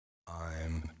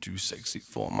too sexy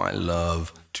for my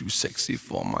love, too sexy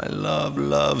for my love.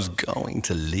 Love's going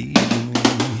to leave me.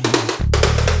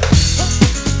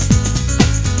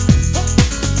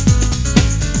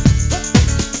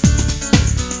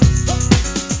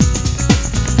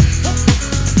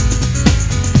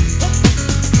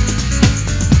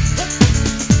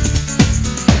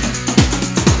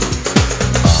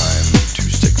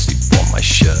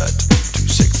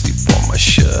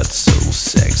 So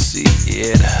sexy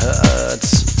it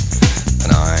hurts,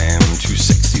 and I'm too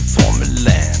sexy for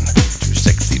Milan, too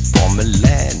sexy for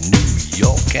Milan, New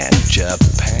York and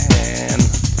Japan.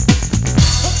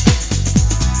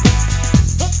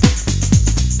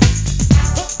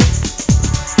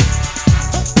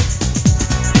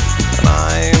 And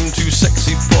I'm too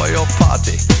sexy for your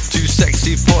party, too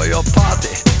sexy for your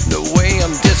party. No way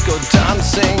I'm disco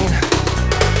dancing.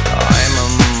 I'm a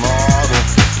model,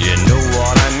 you know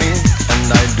what I mean, and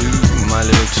I do my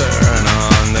little turn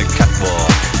on the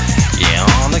catwalk. Yeah,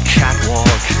 on the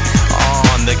catwalk,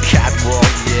 on the catwalk.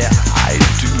 Yeah, I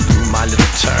do my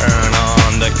little turn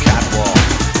on the catwalk.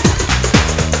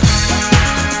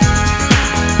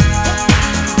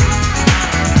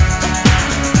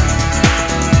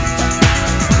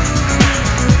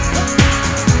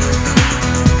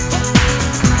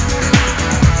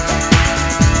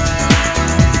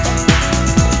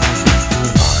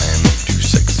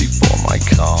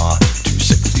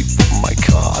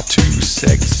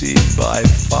 Sexy by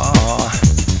far,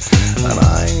 and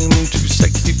I'm too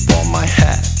sexy for my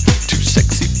hat, too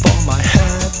sexy for my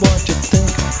hat. What you think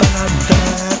about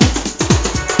that?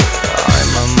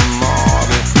 I'm a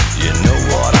model, you know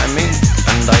what I mean,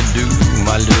 and I do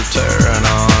my little turn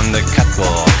on the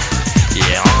catwalk.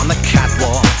 Yeah, on the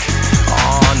catwalk,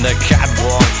 on the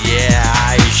catwalk. Yeah,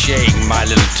 I shake my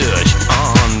little tush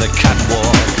on the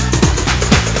catwalk.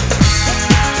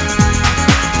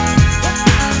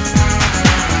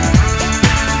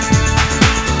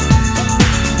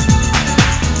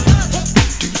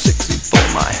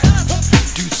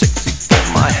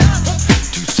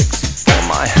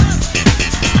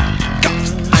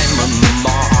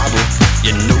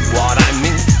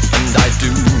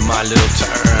 My little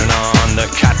turn on the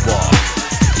catwalk.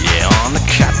 Yeah, on the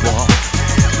catwalk.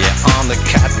 Yeah, on the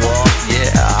catwalk.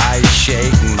 Yeah, I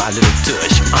shake my little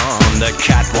tush on the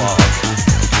catwalk.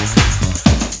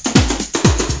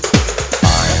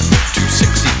 I'm too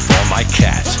sexy for my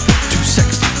cat.